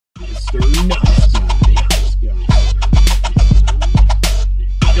Welcome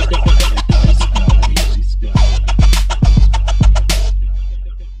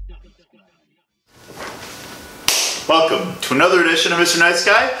to another edition of Mr. Nice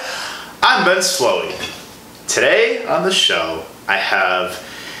Guy. I'm Ben Slowey. Today on the show, I have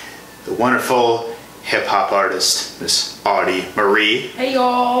the wonderful hip-hop artist, Miss Audie Marie. Hey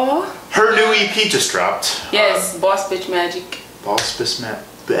y'all. Her new EP just dropped. Yes, Boss Bitch Magic. Boss Bitch Magic.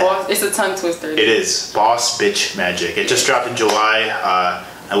 It's a tongue twister. It is. Boss Bitch Magic. It just dropped in July.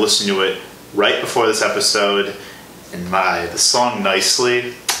 I listened to it right before this episode, and the song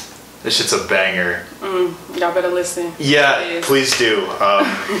Nicely, this shit's a banger. Y'all better listen. Yeah, please do.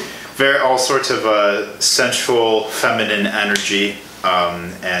 All sorts of sensual, feminine energy,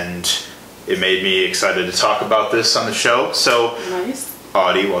 and it made me excited to talk about this on the show. So, nice.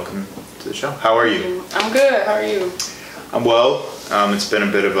 Audie, welcome to the show. How are you? I'm good. How are you? I'm well. It's been a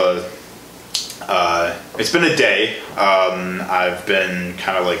bit of it's been a day. I've been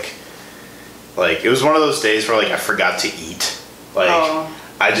kind of like it was one of those days where I forgot to eat.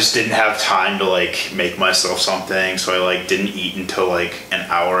 I just didn't have time to make myself something, so I didn't eat until an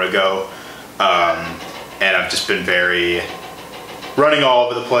hour ago, and I've just been very running all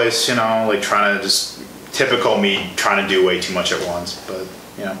over the place, trying to just typical me trying to do way too much at once, but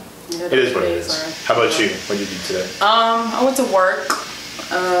it is what it is. How about you? What did you do today? I went to work.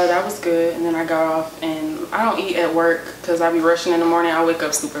 That was good, and then I got off, and I don't eat at work because I be rushing in the morning. I wake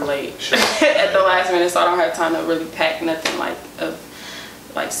up super late at the last minute, so I don't have time to really pack nothing of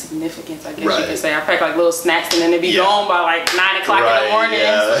significance, I guess you could say. I pack little snacks and then they be gone by 9 o'clock in the morning.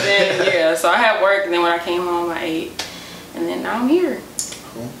 Yeah. So then so I had work, and then when I came home I ate, and then now I'm here.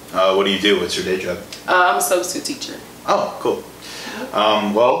 Cool. What do you do? What's your day job? I'm a substitute teacher. Oh, cool.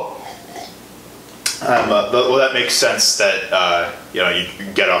 Well, that makes sense that you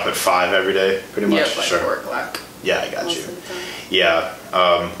get off at 5 every day, pretty much. Yeah, 4 o'clock. Yeah, I got you. Yeah.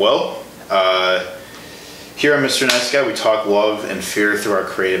 Here on Mr. Nice Guy, we talk love and fear through our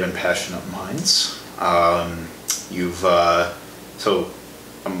creative and passionate minds. So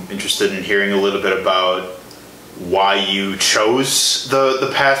I'm interested in hearing a little bit about why you chose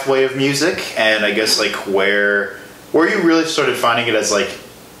the pathway of music, and I guess where you really started finding it as a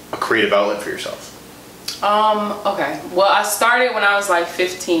creative outlet for yourself. Okay. Well, I started when I was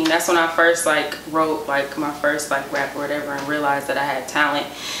 15. That's when I first wrote my first rap or whatever, and realized that I had talent.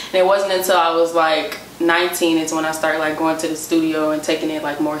 And it wasn't until I was 19 is when I started going to the studio and taking it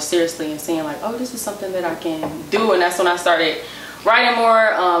more seriously and seeing oh, this is something that I can do. And that's when I started writing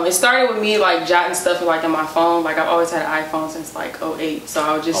more. It started with me jotting stuff in my phone. I've always had an iPhone since 08, so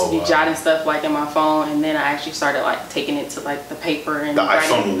I would just be jotting stuff in my phone, and then I actually started taking it to the paper and the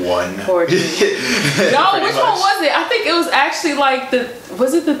iPhone 1. No, which one was it? I think it was actually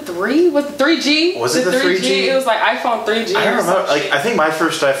was it the 3? Was the 3G? Was it the 3G? It was iPhone 3G. I don't remember. I think my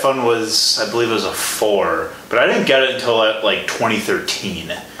first iPhone was, I believe it was a 4, but I didn't get it until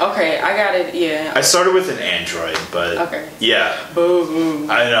 2013. Okay, I got it. Yeah. I started with an Android, but yeah.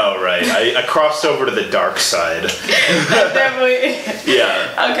 Boom. I know, right? I crossed over to the dark side. Definitely.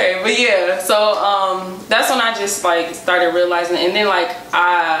 Yeah. Okay, but yeah, so that's when I just started realizing, and then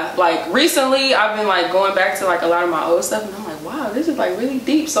I recently I've been going back to a lot of my old stuff, and I'm wow, this is really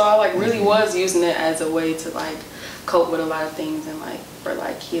deep. So I really was using it as a way to cope with a lot of things, and for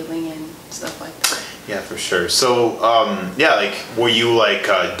healing and stuff like that. Yeah, for sure. So were you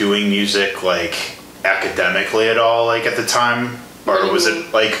doing music academically at all at the time, or was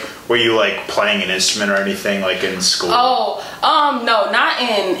it were you playing an instrument or anything in school? No, not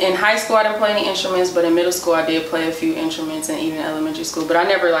in high school. I didn't play any instruments, but in middle school I did play a few instruments, and even elementary school, but I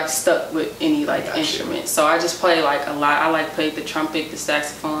never stuck with any instruments. So I just played a lot. I played the trumpet, the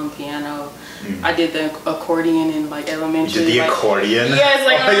saxophone, piano. I did the accordion in elementary. You did the accordion? Yes,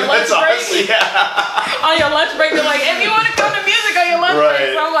 on your lunch break. Awesome. Yeah. On your lunch break, they're if you want to come to music on your lunch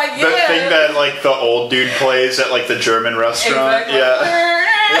break. So I'm yeah. The thing that the old dude plays at the German restaurant. Exactly. Yeah.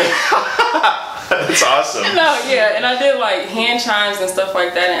 That's awesome. No, yeah, and I did hand chimes and stuff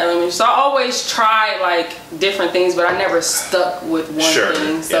like that in elementary. So I always tried different things, but I never stuck with one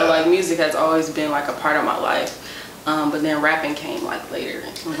thing. So music has always been a part of my life. But then rapping came later,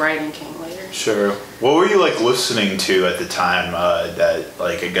 and writing came later. Sure. What were you listening to at the time that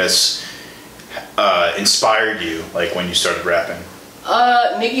I guess inspired you when you started rapping?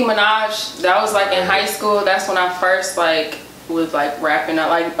 Nicki Minaj. That was in high school. That's when I first was rapping.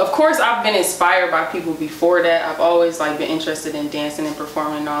 Of course I've been inspired by people before that. I've always been interested in dancing and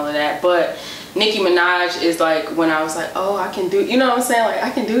performing and all of that, but Nicki Minaj is like when I was like, oh, I can do, you know what I'm saying? Like I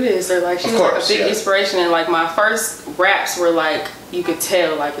can do this, or like she was like a big inspiration. And like my first raps were like, you could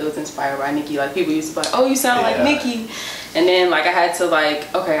tell like it was inspired by Nicki. Like people used to be like, oh, you sound like Nicki. And then like I had to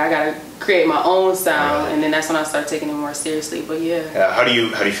like, okay, I gotta create my own sound, and then that's when I started taking it more seriously. But yeah. How do you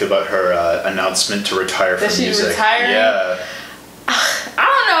feel about her announcement to retire from music? That she retired? Yeah. I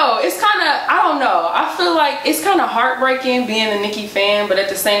don't know. It's kind of, I don't know. I feel like it's kind of heartbreaking being a Nicki fan, but at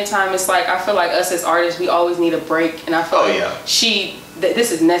the same time, it's like I feel like us as artists, we always need a break, and I feel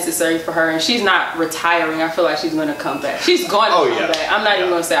this is necessary for her, and she's not retiring. I feel like she's gonna come back. She's going to come back. I'm not even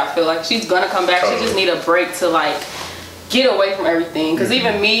gonna say I feel like she's gonna come back. Totally. She just need a break to like get away from everything. Because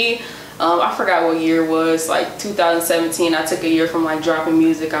even me, I forgot what year it was, like 2017, I took a year from like dropping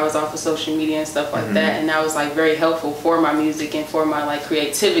music. I was off of social media and stuff like that, and that was like very helpful for my music and for my like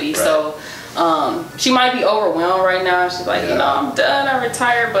creativity. So she might be overwhelmed right now. She's like, you know, I'm done, I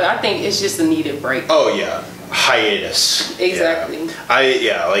retired, but I think it's just a needed break. Oh yeah, hiatus. Exactly.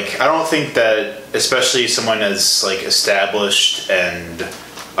 Yeah. I don't think that, especially someone as like established and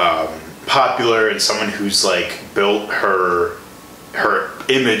popular, and someone who's like built her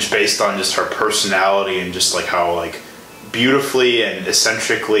image based on just her personality and just like how like beautifully and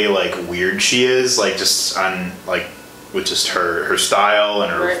eccentrically like weird she is, like just on like with just her style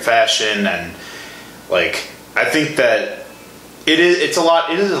and her fashion, and like I think that it is a lot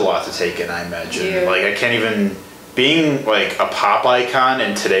to take in, I imagine. Like I can't even, being like a pop icon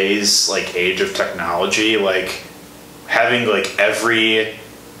in today's like age of technology, like having like every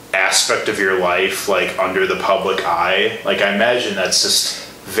aspect of your life like under the public eye, like I imagine that's just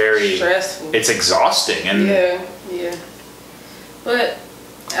very stressful. It's exhausting. And but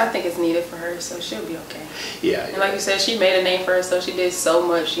I think it's needed for her, so she'll be okay. And like you said, she made a name for herself. She did so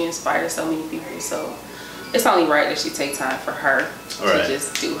much. She inspired so many people, so it's only right that she take time for her to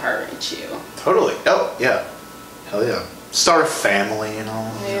just do her and chill. Totally. Oh yeah, hell yeah. Start a family and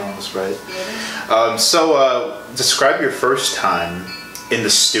all. That's right. So describe your first time in the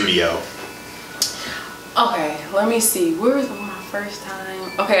studio. Okay, let me see. Where was my first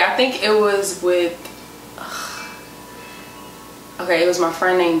time? Okay, I think it was with it was my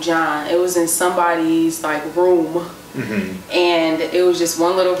friend named John. It was in somebody's like room, and it was just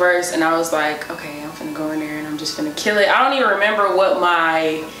one little verse, and I was like, okay, I'm finna go in there and I'm just finna kill it. I don't even remember what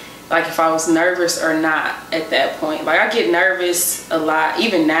my, like if I was nervous or not at that point. Like I get nervous a lot,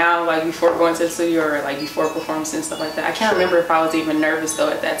 even now, like before going to the studio or like before performances and stuff like that. I can't remember if I was even nervous though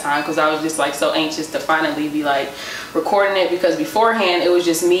at that time, because I was just like so anxious to finally be like recording it, because beforehand it was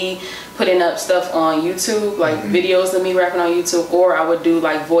just me putting up stuff on YouTube, like videos of me rapping on YouTube, or I would do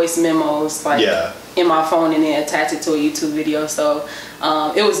like voice memos like in my phone and then attach it to a YouTube video. So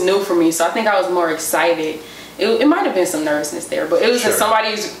it was new for me, so I think I was more excited. It might have been some nervousness there, but it was in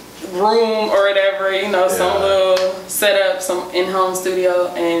somebody's room or whatever, you know, some little setup, some in-home studio,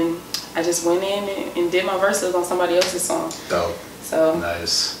 and I just went in and did my verses on somebody else's song. Dope. So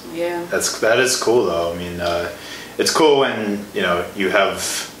nice. Yeah. That is cool though. I mean, it's cool when, you know, you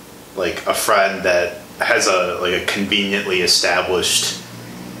have like a friend that has a conveniently established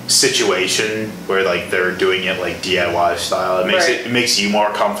situation where like they're doing it like DIY style. It makes you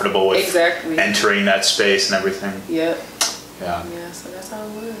more comfortable with entering that space and everything. Yep. Yeah. Yeah, so that's how it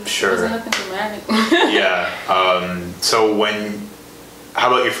was. Sure. It wasn't nothing dramatic. So how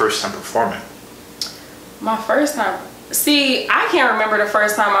about your first time performing? My first time, see, I can't remember the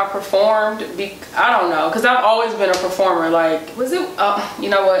first time I performed. I don't know, because I've always been a performer. Like, was it? You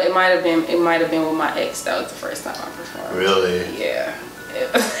know what? It might have been with my ex. That was the first time I performed. Really? Yeah.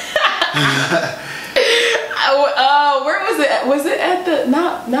 Where was it? Was it at the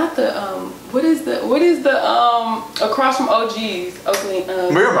not the what is the across from OG's Oakland?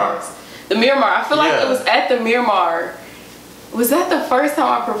 Miramar. The Miramar. I feel like it was at the Miramar. Was that the first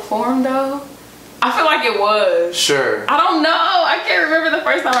time I performed though? I feel like it was. Sure. I don't know. I can't remember the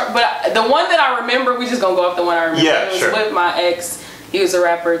first time, but the one that I remember, we just gonna go off the one I remember. Yeah, it was with my ex. He was a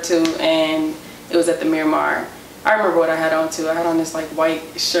rapper too, and it was at the Miramar. I remember what I had on too. I had on this like white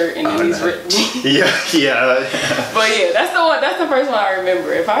shirt and then these ripped jeans. Yeah. But yeah, that's the one. That's the first one I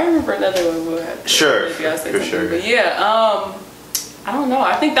remember. If I remember another one, we'll have to. Sure. Maybe I'll say something. But yeah, I don't know.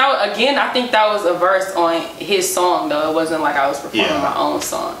 I think that was a verse on his song though. It wasn't like I was performing my own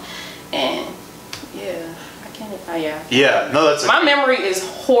song. And yeah, I can't. Yeah. No, that's my memory is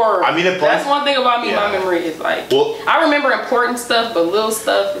horrible. I mean, that's one thing about me. My memory is like, I remember important stuff, but little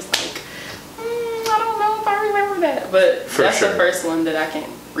stuff is like, I don't know if I remember that. But that's the first one that I can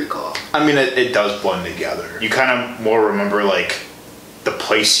recall. I mean, it does blend together. You kind of more remember like the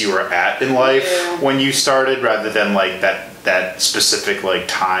place you were at in life when you started, rather than like that that specific like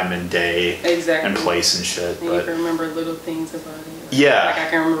time and day and place and shit. And you can remember little things about it. Yeah. Like I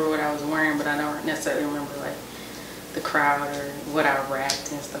can remember what I was wearing, but I don't necessarily remember like the crowd or what I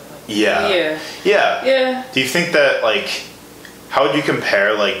rapped and stuff like that. Yeah. Do you think that like, how would you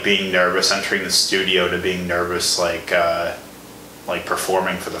compare like being nervous entering the studio to being nervous like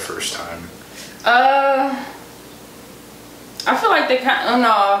performing for the first time? I feel like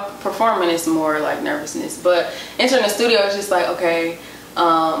performing is more like nervousness, but entering the studio is just like, okay,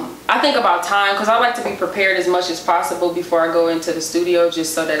 I think about time because I like to be prepared as much as possible before I go into the studio,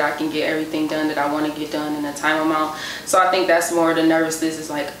 just so that I can get everything done that I want to get done in a time amount. So I think that's more the nervousness is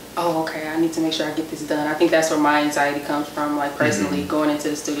like, oh, okay, I need to make sure I get this done. I think that's where my anxiety comes from, like personally going into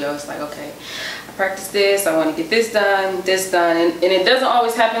the studio. It's like, okay, I practice this, I want to get this done, and it doesn't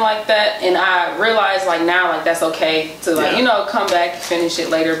always happen like that. And I realize like now, like that's okay to like, you know, come back, finish it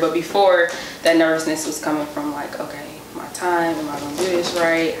later. But before, that nervousness was coming from like, okay, my time, am I going to do this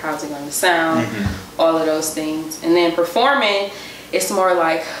right? How's it going to sound? All of those things. And then performing, it's more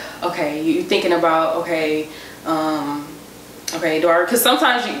like, okay, you thinking about, okay, because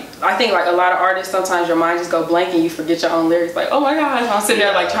sometimes I think like a lot of artists, sometimes your mind just go blank and you forget your own lyrics. Like, oh my gosh, I'm sitting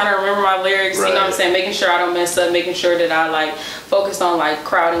there like trying to remember my lyrics. You know what I'm saying? Making sure I don't mess up, making sure that I like focus on like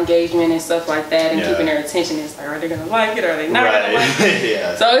crowd engagement and stuff like that, and keeping their attention. It's like, are they gonna like it? Are they not gonna like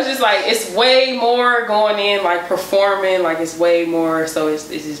it? So it's just like it's way more going in like performing. Like it's way more. So it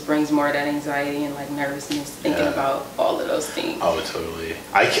just brings more of that anxiety and like nervousness thinking about all of those things. Oh, totally.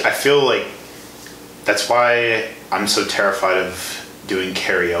 I feel like that's why I'm so terrified of doing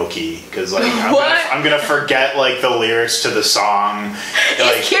karaoke, because like I'm gonna forget like the lyrics to the song. Like,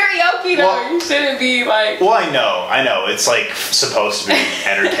 it's karaoke though. Well, you shouldn't be like. Well, I know it's like supposed to be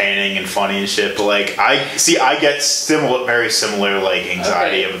entertaining and funny and shit, but like I get very similar like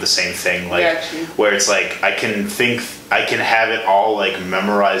anxiety of the same thing, like where it's like I can have it all like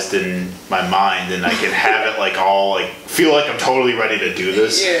memorized in my mind, and I can have it like all like feel like I'm totally ready to do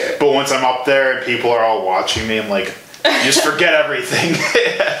this. But once I'm up there and people are all watching me, I'm like, you just forget everything.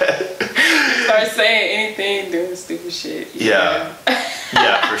 Start saying anything, doing stupid shit. Yeah,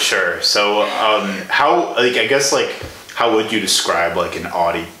 for sure. So, how would you describe like an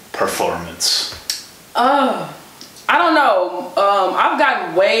Audie performance? I don't know. I've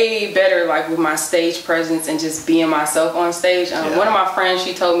gotten way better like with my stage presence and just being myself on stage. One of my friends,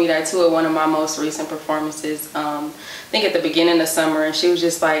 she told me that too at one of my most recent performances. I think at the beginning of summer, and she was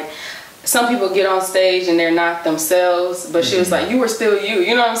just like, some people get on stage and they're not themselves, but she was like, you were still you.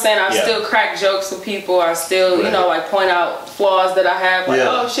 You know what I'm saying? I still crack jokes with people. I still, you know, like point out flaws that I have. Like,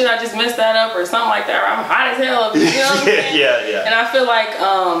 oh shit, I just messed that up or something like that. Or I'm hot as hell. You know what I'm saying? And I feel like,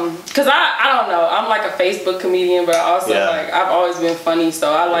 cause I don't know, I'm like a Facebook comedian, but also like I've always been funny.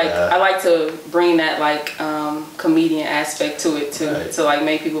 So I like to bring that like comedian aspect to it too, to like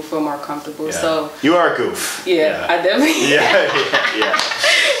make people feel more comfortable. So you are a goof. I definitely.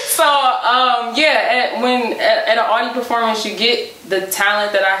 So at an Audie performance, you get the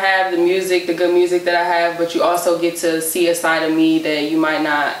talent that I have, the music, the good music that I have, but you also get to see a side of me that you might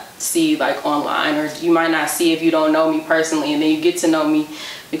not see like online, or you might not see if you don't know me personally, and then you get to know me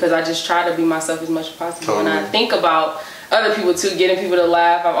because I just try to be myself as much as possible. And I think about other people too, getting people to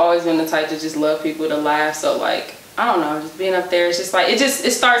laugh. I've always been the type to just love people to laugh. So like, I don't know, just being up there, it's just like it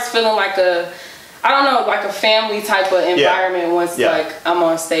starts feeling like like a family type of environment once like I'm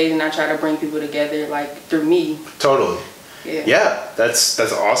on stage and I try to bring people together like through me. Totally. Yeah, that's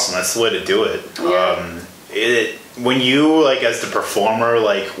awesome. That's the way to do it. When you like as the performer,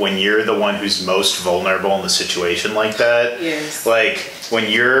 like when you're the one who's most vulnerable in the situation like that, like when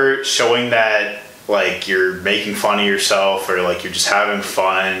you're showing that like you're making fun of yourself or like you're just having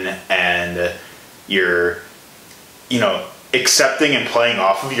fun and you're, you know, accepting and playing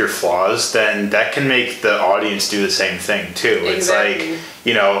off of your flaws, then that can make the audience do the same thing too. It's like,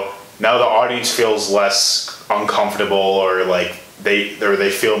 you know, now the audience feels less uncomfortable, or like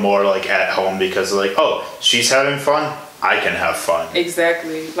they feel more like at home because they're like, oh, she's having fun, I can have fun.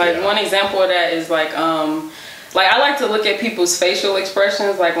 Exactly. Like one example of that is like I like to look at people's facial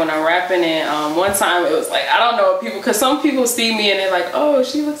expressions like when I'm rapping, and one time it was like, I don't know, people, because some people see me and they're like, oh,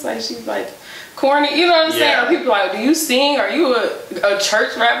 she looks like she's like corny, you know what I'm saying? Or people like, do you sing? Are you a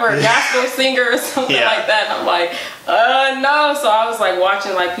church rapper, a gospel singer or something like that? And I'm like, no. So I was like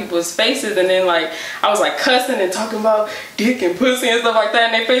watching like people's faces, and then like I was like cussing and talking about dick and pussy and stuff like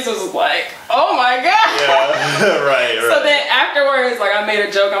that, and their faces was like, oh my god. Right. So then afterwards, like I made a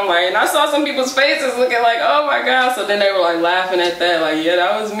joke, I'm like, and I saw some people's faces looking like, oh my god. So then they were like laughing at that, like, yeah,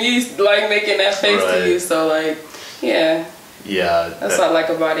 that was me like making that face to you. So like, that's what I like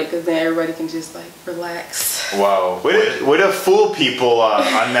about it, because then everybody can just like relax. Wow. Way to fool people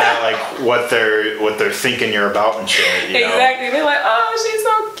on that, like what they're thinking you're about and shit. You know? Exactly. They're like, oh, she's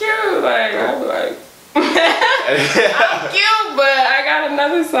so cute. Like, I'm like, I'm cute, but I got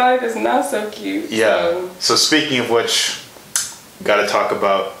another side that's not so cute. Yeah. So speaking of which, got to talk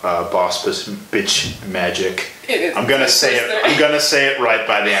about Boss Bitch Magic. I'm gonna say it. I'm gonna say it right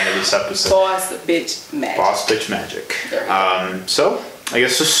by the end of this episode. Boss Bitch Magic. Boss Bitch Magic. So I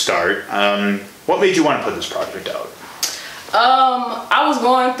guess to start, what made you want to put this project out? I was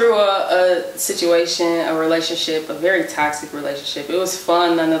going through a situation, a relationship, a very toxic relationship. It was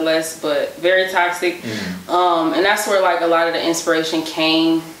fun nonetheless, but very toxic. And that's where like a lot of the inspiration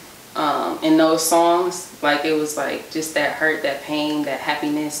came in those songs. Like it was like just that hurt, that pain, that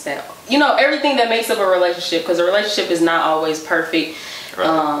happiness, that, you know, everything that makes up a relationship, because a relationship is not always perfect.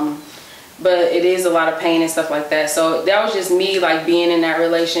 Right. But it is a lot of pain and stuff like that. So that was just me like being in that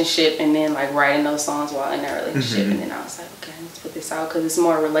relationship and then like writing those songs while in that relationship. And then I was like, okay, let's put this out because it's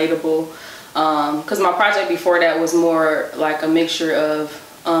more relatable. Because my project before that was more like a mixture of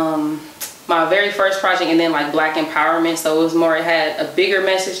my very first project and then like Black empowerment. So it was more, it had a bigger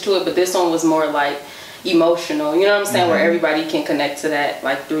message to it, but this one was more like emotional, you know what I'm saying, where everybody can connect to that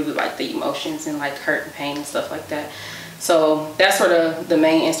like through like the emotions and like hurt and pain and stuff like that. So that's where the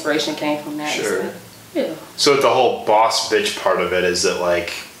main inspiration came from that. Sure. So, yeah. So the whole boss bitch part of it is that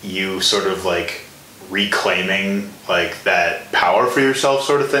like you sort of like reclaiming like that power for yourself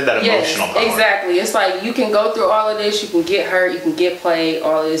sort of thing, that emotional power. Exactly. It's like you can go through all of this, you can get hurt, you can get played,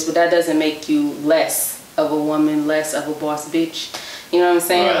 all of this, but that doesn't make you less of a woman, less of a boss bitch. You know what I'm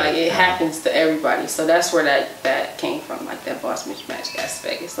saying? Right. Like it happens to everybody. So that's where that came from, like that boss bitch magic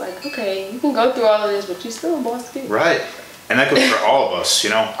aspect. It's like, okay, you can go through all of this, but you're still a boss bitch. Right. And that goes for all of us, you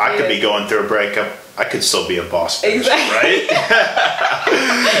know. I could be going through a breakup. I could still be a boss bitch, right?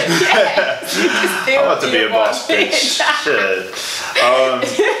 Yes, you can still I'm about to be a boss bitch. Shit.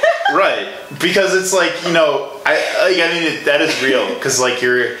 Right. Because it's like, you know, I mean, that is real. Because like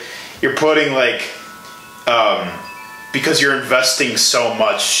you're putting like, because you're investing so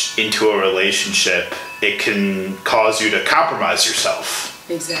much into a relationship, it can cause you to compromise yourself.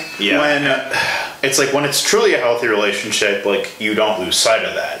 Exactly. Yeah. When it's like when it's truly a healthy relationship, like you don't lose sight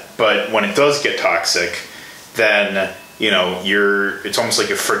of that. But when it does get toxic, then you know it's almost like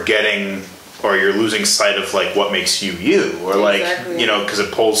you're forgetting or you're losing sight of like what makes you you, or like you know, because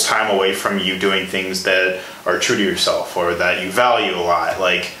it pulls time away from you doing things that are true to yourself or that you value a lot.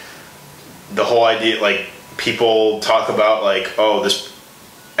 Like the whole idea, like people talk about like, oh, this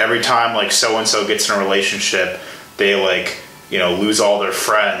every time like so and so gets in a relationship, they like, you know, lose all their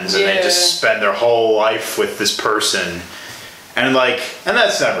friends and they just spend their whole life with this person. And like, and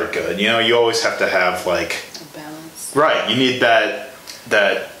that's never good. You know, you always have to have like a balance. Right. You need that,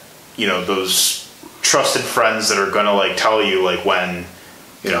 you know, those trusted friends that are going to like tell you like when,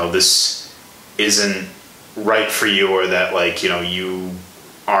 you know, this isn't right for you or that like, you know, you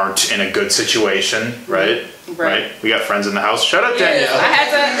aren't in a good situation, right? Right. We got friends in the house. Shut up, Danielle. I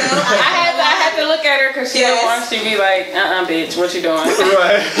had to look at her because she didn't want to be like, bitch, what you doing?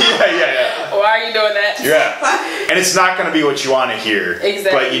 Right. Yeah. Why are you doing that? Yeah. And it's not going to be what you want to hear.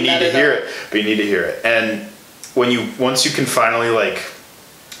 Exactly. But you need to hear it. But you need to hear it. And once you can finally like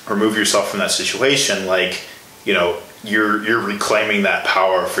remove yourself from that situation, like, you know, you're reclaiming that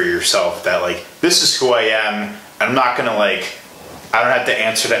power for yourself. That like, this is who I am. And I'm not going to like, I don't have to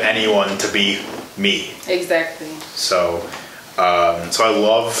answer to anyone to be me. Exactly. So I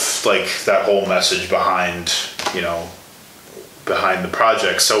love like that whole message behind, you know, behind the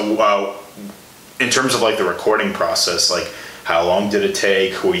project. So in terms of like the recording process, like how long did it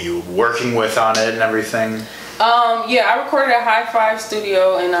take? Who were you working with on it and everything? Yeah, I recorded at High Five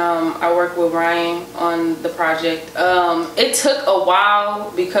Studio and I worked with Ryan on the project. It took a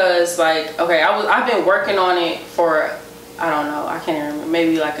while because like, okay, I've been working on it for, I don't know, I can't remember,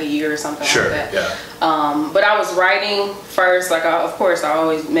 maybe like a year or something like that. Yeah. But I was writing first, like of course I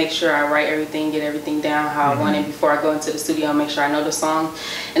always make sure I write everything, get everything down how I want it before I go into the studio, make sure I know the song.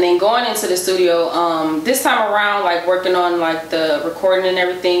 And then going into the studio, this time around, like working on like the recording and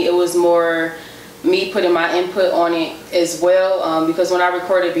everything, it was more me putting my input on it as well, because when I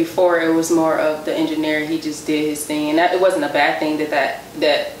recorded before, it was more of the engineer. He just did his thing, and it wasn't a bad thing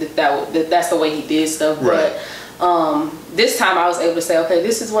that's the way he did stuff. Right. But this time I was able to say, okay,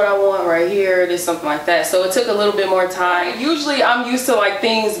 this is what I want right here, this something like that. So it took a little bit more time. Usually I'm used to like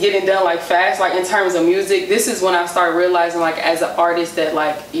things getting done like fast, like in terms of music. This is when I started realizing like as an artist that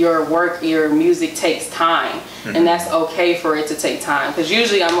like your work, your music takes time. and that's okay for it to take time. Because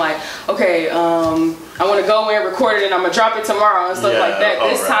usually I'm like, okay, I want to go in, record it, and I'm gonna drop it tomorrow and stuff like that.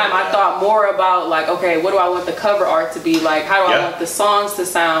 This time I thought more about like, okay, what do I want the cover art to be like? How do I want the songs to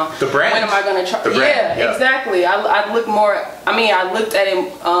sound? The brand. When am I gonna try? Yeah, exactly. I look more. I mean, I looked at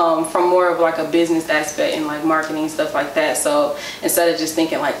it from more of like a business aspect and like marketing stuff like that. So instead of just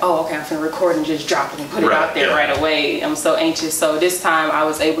thinking like, oh, okay, I'm gonna record and just drop it and put it out there right away, I'm so anxious. So this time I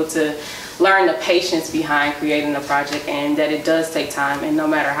was able to learn the patience behind creating a project, and that it does take time, and no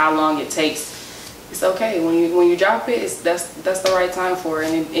matter how long it takes, it's okay. When you drop it, that's the right time for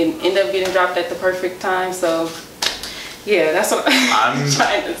it, and it ended up getting dropped at the perfect time. So yeah, that's what I'm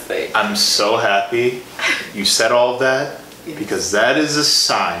trying to say. I'm so happy you said all of that, because that is a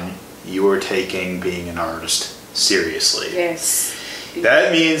sign you are taking being an artist seriously. Yes.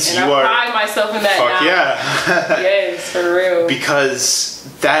 That means and you I are. pride myself in that. Fuck now. yeah. Yes, for real. Because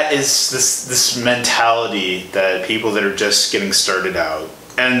that is this mentality that people that are just getting started out,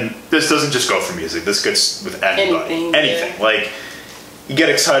 and this doesn't just go for music. This goes with anybody. Anything. Yeah. Like, you get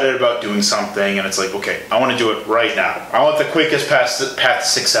excited about doing something, and it's like, okay, I want to do it right now. I want the quickest path to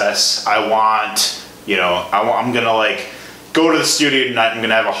success. I want, you know, I'm gonna like go to the studio tonight. I'm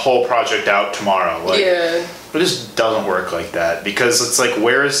gonna have a whole project out tomorrow. Like, yeah. But it just doesn't work like that, because it's like,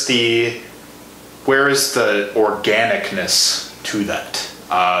 where is the organicness to that?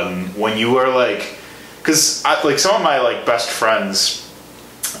 When you are like, because like some of my like best friends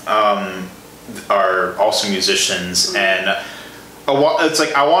are also musicians, and it's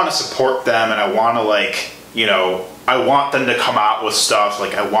like I want to support them, and I want to like, you know, I want them to come out with stuff,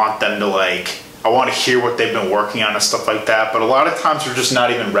 like I want them to like, I want to hear what they've been working on and stuff like that, but a lot of times they're just not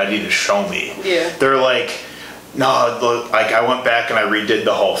even ready to show me. Yeah. They're like, no, look, like I went back and I redid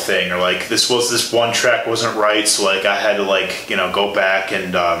the whole thing, or like this one track wasn't right, so like I had to like, you know, go back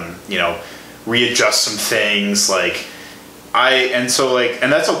and you know, readjust some things, like and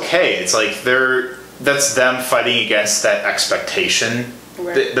that's okay. It's like that's them fighting against that expectation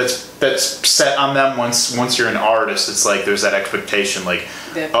that's set on them. Once you're an artist, it's like there's that expectation, like,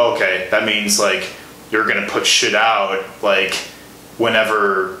 okay, that means like you're gonna put shit out like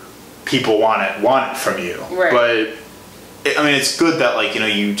whenever people want it from you. Right. But I mean, it's good that like, you know,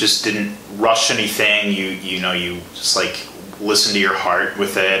 you just didn't rush anything. You know, you just like listen to your heart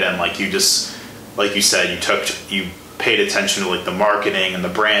with it, and like you just, like you said, you paid attention to like the marketing and the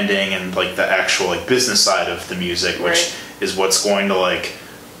branding and like the actual like business side of the music, which is what's going to like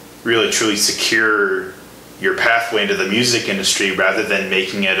really truly secure your pathway into the music industry, rather than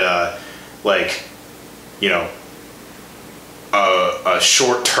making it a like, you know, a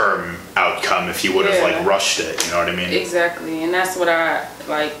short-term outcome if you would have like rushed it, you know what I mean? Exactly. And that's what I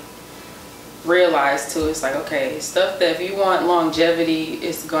like realized too. It's like, okay, stuff that if you want longevity,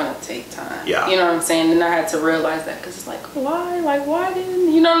 it's gonna take time. Yeah. You know what I'm saying? And I had to realize that, because it's like, why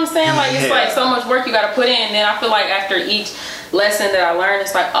didn't, you know what I'm saying? Like, it's like so much work you gotta put in, and then I feel like after each lesson that I learned,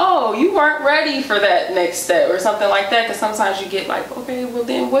 it's like, oh, you weren't ready for that next step or something like that. Because sometimes you get like, okay, well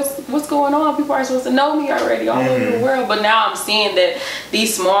then what's going on? People are supposed to know me already all over the world. But now I'm seeing that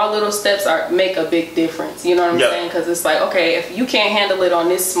these small little steps make a big difference. You know what I'm saying? Because it's like, okay, if you can't handle it on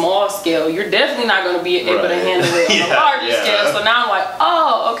this small scale, you're definitely not going to be able to handle it on a larger scale. So now I'm like,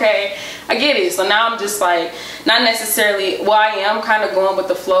 oh, okay, I get it. So now I'm just like, not necessarily, well, I am kind of going with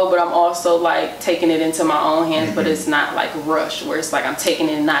the flow, but I'm also like taking it into my own hands. But it's not like rush, where it's like I'm taking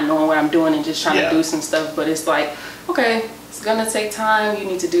it and not knowing what I'm doing and just trying to do some stuff. But it's like, okay, it's gonna take time. You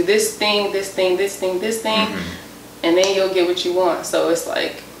need to do this thing, this thing, this thing, this thing, and then you'll get what you want. So it's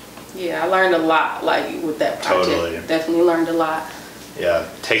like, yeah, I learned a lot like with that project. Totally. Definitely learned a lot. Yeah,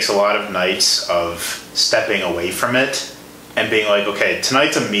 it takes a lot of nights of stepping away from it and being like, okay,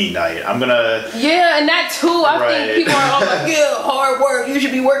 tonight's a me night. I'm gonna... Yeah, and that too. I think people are all like, yeah, hard work. You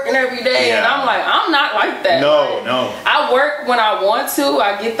should be working every day. Yeah. And I'm like, I'm not like that. No, no. I work when I want to.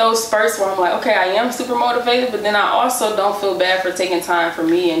 I get those spurts where I'm like, okay, I am super motivated, but then I also don't feel bad for taking time for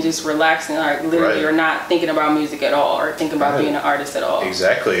me and just relaxing, like literally, or not thinking about music at all, or thinking about being an artist at all.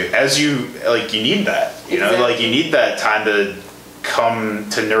 Exactly. As you, like, you need that. You know, like, you need that time to come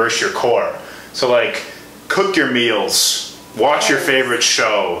to nourish your core. So, like, cook your meals. Watch your favorite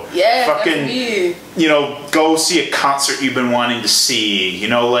show. Yeah, fucking, you know, go see a concert you've been wanting to see. You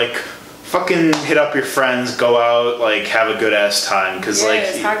know, like, fucking hit up your friends, go out, like, have a good ass time. Cause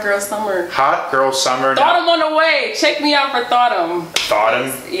like, hot girl summer. Hot girl summer. Thoughtum on the way. Check me out for Thoughtum.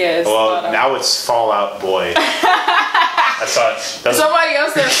 Thoughtum? Yes. Well, Thoughtum. Now it's Fallout Boy. I saw it. Somebody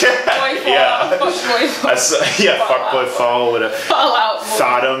else said Fuckboy Fall. Fuckboy Fall with a Fallout Boy.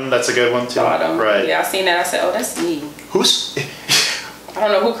 Thoughtum, that's a good one too. Thoughtum. Right. Yeah, I seen that. I said, oh, that's me. Who's I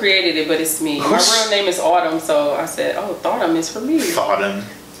don't know who created it, but it's me. My real name is Autumn, so I said, oh, Autumn is for me. Autumn.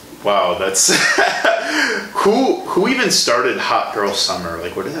 Wow, that's who even started Hot Girl Summer?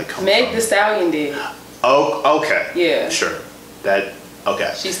 Like, where did that come from? Meg Thee Stallion did. Oh, okay. Yeah. Sure. That.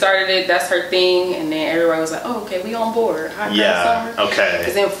 Okay. She started it. That's her thing, and then everybody was like, "Oh, okay, we on board." Hot Girl Summer. Okay.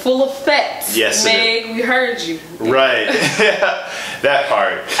 It's in full effect. Yes, Meg, we heard you. Right. That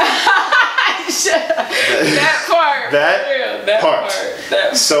part. That part. That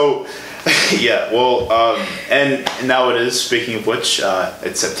part. So, yeah. Well, and now it is. Speaking of which,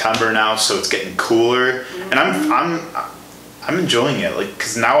 it's September now, so it's getting cooler, and I'm enjoying it. Like,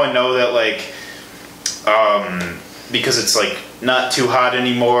 cause now I know that like, because it's like not too hot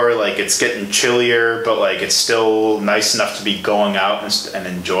anymore. Like it's getting chillier, but like it's still nice enough to be going out and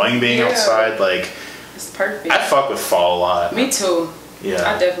enjoying being outside. Like it's perfect. I fuck with fall a lot. Me too. Yeah,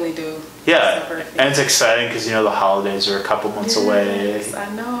 I definitely do. Yeah, and it's exciting because you know the holidays are a couple months away. I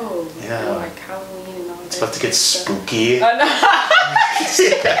know. Yeah, like Halloween and all that. It's about to get spooky. I know.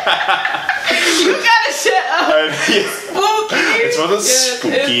 You gotta shut up. Spooky. It's one of those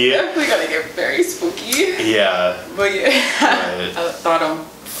spooky. It's definitely gonna get very spooky. Yeah. But yeah, right.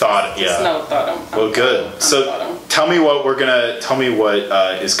 Thought, yeah. Snow thought him. Well, good. So tell me what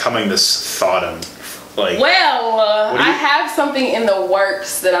is coming this Thoughtum. Like, well, I have something in the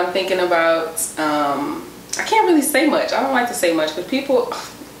works that I'm thinking about. I can't really say much. I don't like to say much because people.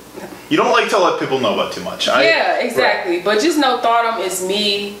 You don't like to let people know about too much. Yeah, exactly. Right. But just know Thoughtum is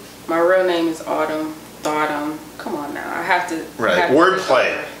me. My real name is Autumn. Thoughtum. Come on now. I have to. Right.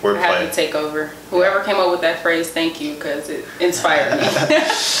 Wordplay. I have to take over. Whoever came up with that phrase, thank you, because it inspired me.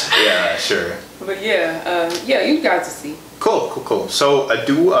 Yeah, sure. But yeah, you got to see. Cool. So I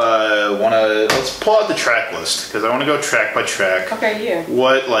do want to, let's pull out the track list because I want to go track by track. Okay, yeah.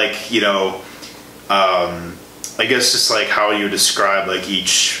 What, like, you know, I guess just like how you describe like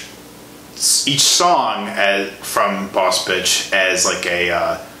each song from Boss Bitch as like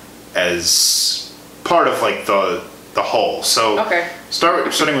as part of like the whole. So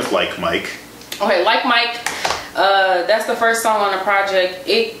starting with Like Mike. Okay, Like Mike. That's the first song on the project.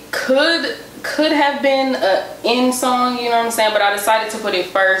 It could have been a end song, you know what I'm saying, but I decided to put it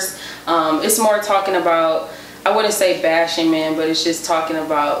first. It's more talking about, I wouldn't say bashing men, but it's just talking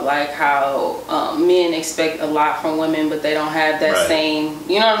about like how men expect a lot from women, but they don't have that same,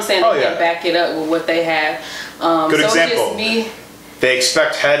 you know what I'm saying, they can't back it up with what they have. Good example. They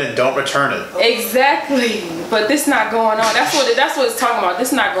expect head and don't return it. Exactly, but this not going on. That's what it's talking about.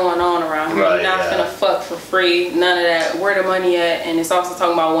 This not going on around here. You're not gonna fuck for free. None of that. Where the money at? And it's also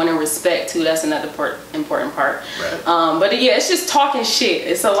talking about wanting respect too. That's another important part. Right. But yeah, it's just talking shit.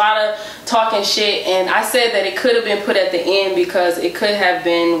 It's a lot of talking shit. And I said that it could have been put at the end because it could have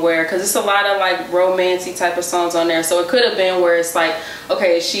been where, because it's a lot of like romancy type of songs on there. So it could have been where it's like,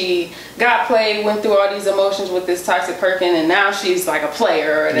 okay, she got played, went through all these emotions with this toxic person, and now she's like a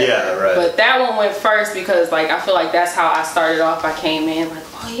player or whatever. Yeah, right. But that one went first because like I feel like that's how I started off. I came in like,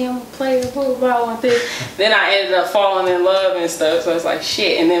 oh yeah, I'm a player, blah blah, one thing. Then I ended up falling in love and stuff. So it's like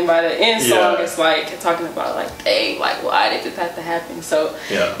shit. And then by the end song, it's like talking about like, dang, like why did this have to happen? So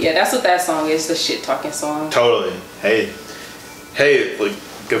yeah, that's what that song is. The shit talking song. Totally. Hey, like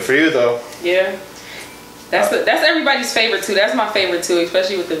good for you though. Yeah. That's everybody's favorite too. That's my favorite too,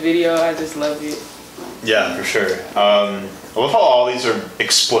 especially with the video. I just love it. Yeah, for sure. I love how all these are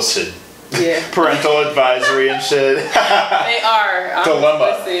explicit. Yeah. Parental advisory and shit. They are.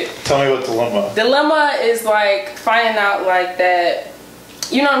 Dilemma. Tell me what dilemma. Dilemma is like finding out like that,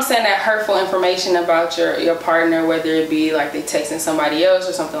 you know what I'm saying, that hurtful information about your partner, whether it be like they texting somebody else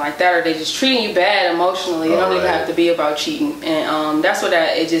or something like that, or they just treating you bad emotionally. It don't even have to be about cheating. And that's what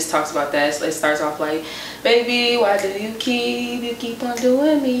it just talks about that. It starts off like, baby, why do you keep on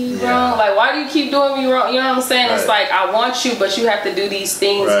doing me wrong? Like, why do you keep doing me wrong? You know what I'm saying? It's like, I want you, but you have to do these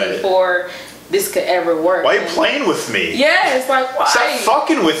things before this could ever work. Why are you playing with me? Yeah, it's like, why? Stop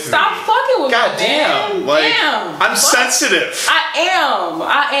fucking with me. Stop fucking with God me, damn. man. Like, damn. I'm sensitive. I am.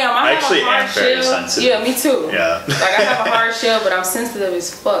 I actually have a hard am very shell. sensitive. Yeah, me too. Yeah. Like, I have a hard shell, but I'm sensitive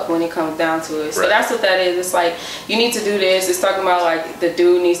as fuck when it comes down to it. So that's what that is. It's like, you need to do this. It's talking about like the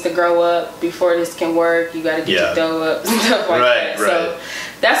dude needs to grow up before this can work. You got to get your dough up and stuff like that. So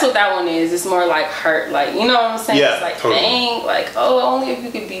that's what that one is. It's more like hurt. Like, you know what I'm saying? Yeah, it's like, totally. dang, like, oh, only if you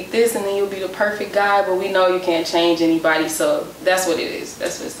could beat this and then you'll be the perfect guy, but we know you can't change anybody. So that's what it is.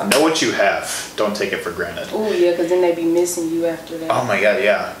 That's what it's talking about. Know what you have. Don't take it for granted. Oh yeah, because then they be missing you after that. Oh my god,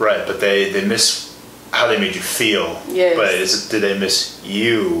 yeah, right. But they miss how they made you feel. Yes. But did they miss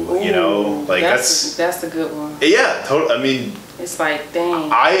you? Ooh, you know, like that's the good one. Yeah, totally. I mean, It's like,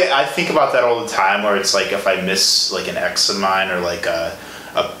 dang. I think about that all the time, where it's like if I miss like an ex of mine or like a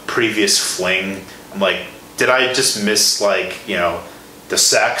previous fling, I'm like, did I just miss like, you know, the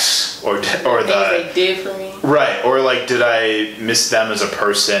sex or the things they did for me? Right, or like did I miss them as a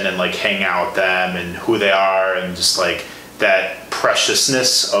person and like hang out with them and who they are and just like that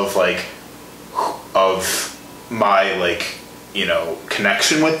preciousness of like of my like, you know,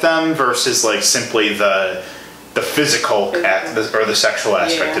 connection with them versus like simply the physical act or the sexual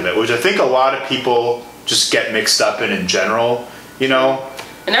aspect of it, which I think a lot of people just get mixed up in general, you know.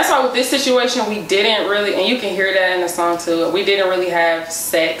 And that's why with this situation, we didn't really, and you can hear that in the song too, we didn't really have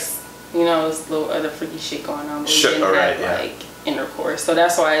sex, you know, there's a little other freaky shit going on, but we didn't have like intercourse. So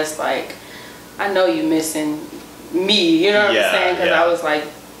that's why it's like, I know you missing me, you know what I'm saying? Because I was like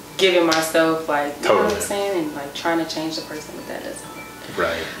giving myself like, you know what I'm saying? And like trying to change the person, but that doesn't work.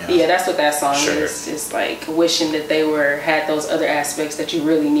 Right. Yeah, that's what that song is. Just like wishing that they had those other aspects that you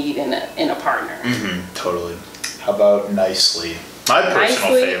really need in a partner. Totally. How about Nicely? My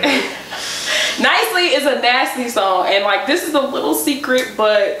personal favorite. Nicely is a nasty song, and like this is a little secret,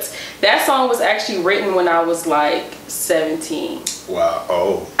 but that song was actually written when I was like 17. Wow.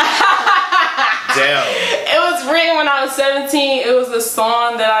 Oh. Damn. It was written when I was 17. It was a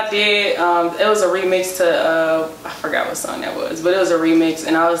song that I did. It was a remix to I forgot what song that was, but it was a remix,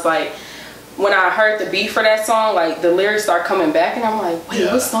 and I was like, when I heard the beat for that song, like the lyrics start coming back, and I'm like,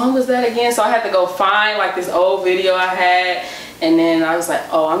 wait, what song was that again? So I had to go find like this old video I had. And then I was like,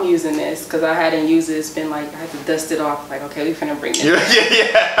 oh, I'm using this because I hadn't used it. It's been like, I had to dust it off. Like, okay, we finna bring this.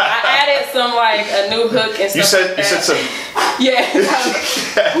 I added some like a new hook and stuff. You said some. Yeah.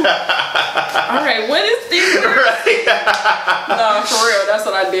 All right, what is this? Right. No, for real, that's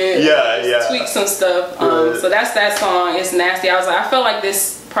what I did. Yeah. Tweak some stuff. So that's that song. It's nasty. I was like, I felt like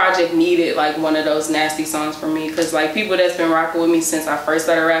this project needed like one of those nasty songs for me, because like people that's been rocking with me since I first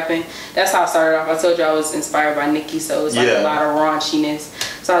started rapping, that's how I started off. I told you I was inspired by Nicki, so it's like a lot of raunchiness.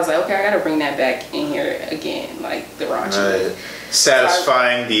 So I was like, okay, I gotta bring that back in here again, like the raunchiness. Right.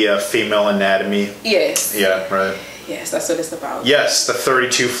 Satisfying the female anatomy. Yes. Yeah, right. Yes, that's what it's about. Yes, the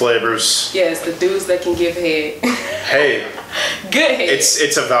 32 flavors. Yes, the dudes that can give head. Hey. Good head.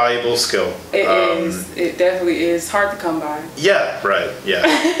 It's a valuable skill. It is. It definitely is. Hard to come by. Yeah, right. Yeah.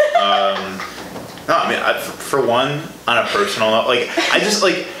 No, I mean, for one, on a personal note, like, I just,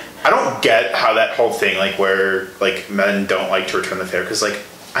 like, I don't get how that whole thing, like, where, like, men don't like to return the favor, because, like,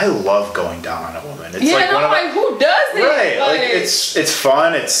 I love going down on a woman. It's like one of like, who does it? Right, like it's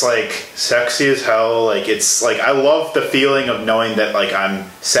fun. It's like sexy as hell. Like it's like I love the feeling of knowing that like I'm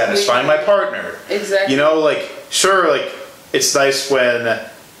satisfying my partner. Exactly. You know, like sure, like it's nice when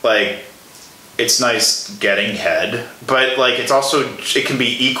like it's nice getting head, but like it's also it can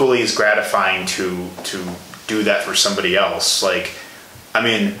be equally as gratifying to do that for somebody else. Like, I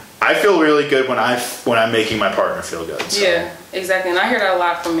mean, I feel really good when I'm making my partner feel good. So. Yeah, exactly. And I hear that a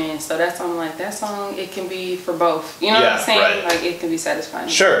lot from men. So that's why I'm like, that song, it can be for both. You know what I'm saying? Right. Like it can be satisfying.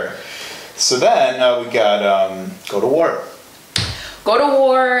 Sure. So then we got Go to War. Go to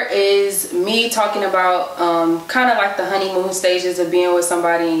War is me talking about kind of like the honeymoon stages of being with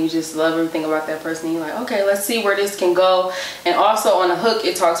somebody, and you just love everything about that person. And you're like, okay, let's see where this can go. And also on the hook,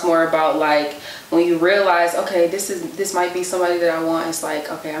 it talks more about like when you realize, okay, this might be somebody that I want. It's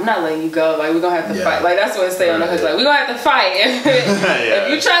like, okay, I'm not letting you go. Like we're gonna have to fight. Like that's what it say on the hook. Like we're gonna have to fight. If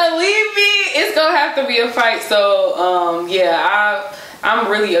you try to leave me, it's gonna have to be a fight. So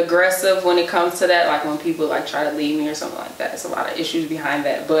I'm really aggressive when it comes to that. Like when people like try to leave me or something like that. There's a lot of issues behind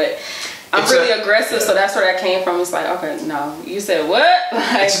that, but I'm really aggressive, so that's where that came from. It's like, okay, no, you said what?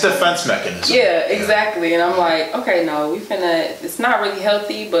 Like, it's a defense mechanism. Yeah, exactly. And I'm like, okay, no, it's not really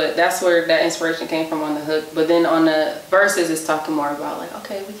healthy, but that's where that inspiration came from on the hook. But then on the verses, it's talking more about like,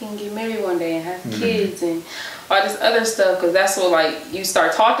 okay, we can get married one day and have kids and all this other stuff, because that's what like you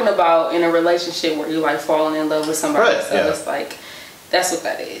start talking about in a relationship where you're like falling in love with somebody. Right, so it's like, that's what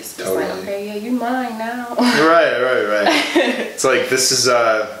that is. It's like, okay, yeah, you mine now. Right. It's like, this is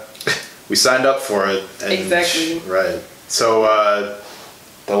we signed up for it. And, exactly. Right. So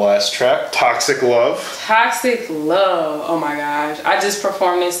the last track, Toxic Love. Toxic Love. Oh my gosh. I just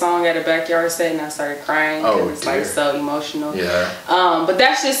performed this song at a backyard set and I started crying because it's like so emotional. Yeah. But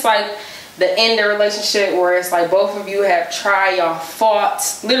that's just like the end of the relationship where it's like both of you have tried, y'all fought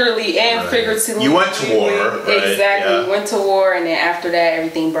literally and figuratively. You went to war. Right? Exactly. You went to war, and then after that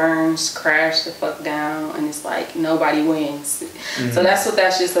everything burns, crash the fuck down, and it's like nobody wins. So that's what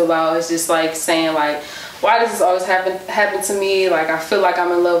that's just about. It's just like saying like, why does this always happen to me? Like I feel like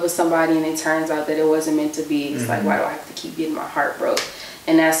I'm in love with somebody and it turns out that it wasn't meant to be. It's like, why do I have to keep getting my heart broke?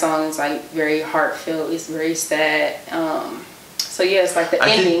 And that song is like very heartfelt. It's very sad. So yeah, it's like the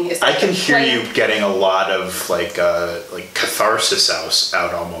ending. It's like I can hear you getting a lot of like catharsis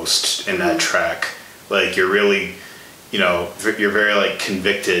out almost in that track. Like you're really, you know, you're very like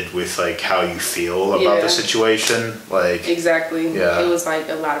convicted with like how you feel about the situation. Like exactly. Yeah. It was like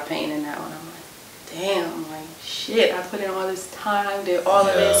a lot of pain in that one. I'm like, damn, like shit. I put in all this time, did all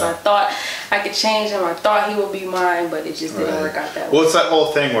of this. I thought I could change him. I thought he would be mine, but it just didn't work out that way. Well, it's that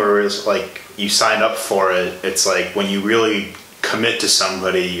whole thing where it's like you signed up for it. It's like when you really commit to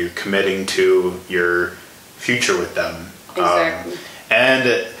somebody, you're committing to your future with them. Exactly.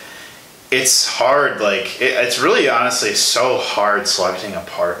 And it's hard, like, it's really honestly so hard selecting a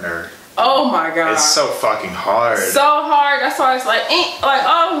partner. Oh my god. It's so fucking hard. So hard. That's why it's like,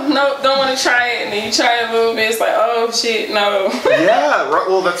 oh, no, don't want to try it. And then you try it a little bit, it's like, oh shit, no. Yeah,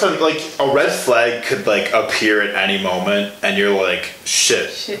 well, that's like, a red flag could, like, appear at any moment, and you're like,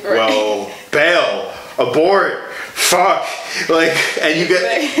 shit right. Well, bail, abort, fuck. Like, and you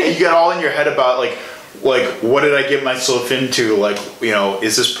get all in your head about, like, what did I get myself into? Like, you know,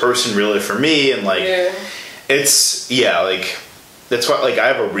 is this person really for me? And like, it's, like, that's why, like, I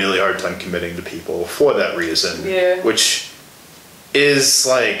have a really hard time committing to people for that reason. Yeah. Which is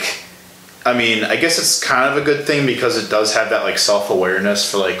like, I mean, I guess it's kind of a good thing because it does have that like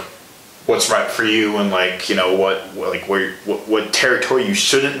self-awareness for like what's right for you and like, you know, what territory you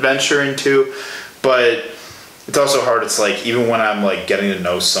shouldn't venture into. But it's also hard. It's like, even when I'm like getting to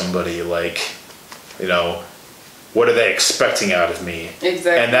know somebody, like, you know, what are they expecting out of me?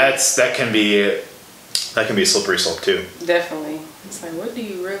 Exactly. And that can be a slippery slope too. Definitely. It's like, what do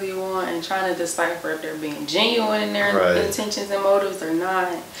you really want? And trying to decipher if they're being genuine in their intentions and motives or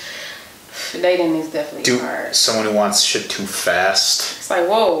not. Dating is definitely hard. Someone who wants shit too fast. It's like,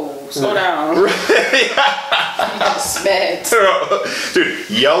 whoa, slow down. You just mad. Dude,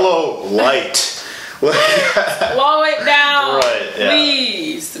 yellow light. Slow it down,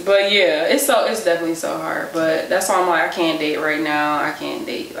 please. But yeah, it's definitely so hard. But that's why I'm like, I can't date right now. I can't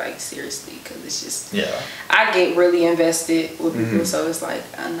date like seriously because it's just I get really invested with people. So it's like,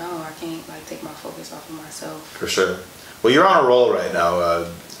 I know I can't like take my focus off of myself. For sure. Well, you're on a roll right now.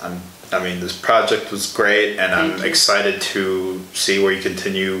 I mean, this project was great, and I'm excited to see where you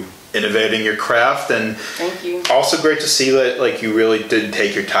continue innovating your craft. And thank you. Also great to see that like you really did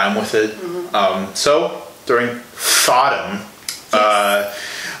take your time with it. So during Fodom,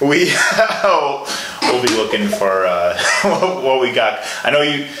 we'll be looking for what we got. I know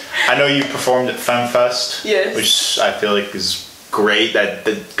you performed at FemFest, which I feel like is great. That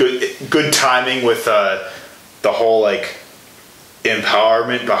good timing with the whole like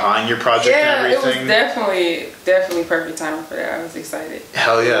empowerment behind your project and everything. It was definitely perfect timing for that. I was excited.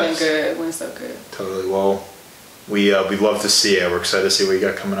 Hell yeah. It went so good. Totally. Well, we love to see it. We're excited to see what you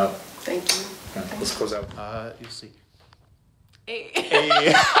got coming up. Thank you. Let's close out. You see. Hey.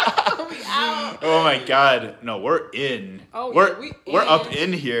 We out. Oh my god. No, we're in. Oh, we're up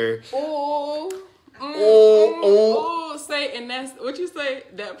in here. Say, and that's what you say.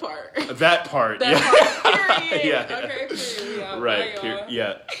 That part. That part. Part. Period. Yeah. Okay. Period. Right.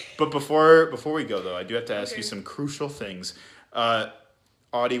 Yeah. But before we go though, I do have to ask you some crucial things.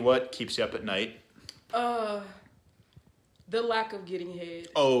 Audie, what keeps you up at night? The lack of getting head.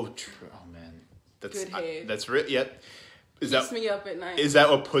 Oh, true. Oh man, good head. That's real. Yeah. Keeps me up at night. Is that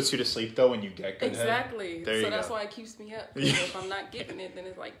what puts you to sleep though when you get good head? Exactly. So that's why it keeps me up. If I'm not getting it, then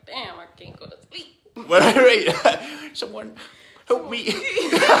it's like, damn, I can't go to sleep. Someone help me.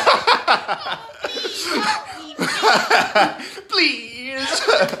 Please.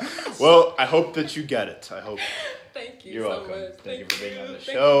 Well, I hope that you get it. I hope. Thank you. You're welcome. Much. Thank you for being on the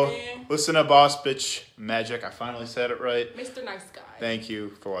show. Listen to Boss Bitch Magic. I finally said it right. Mr. Nice Guy. Thank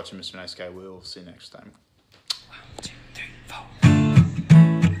you for watching Mr. Nice Guy. We'll see you next time.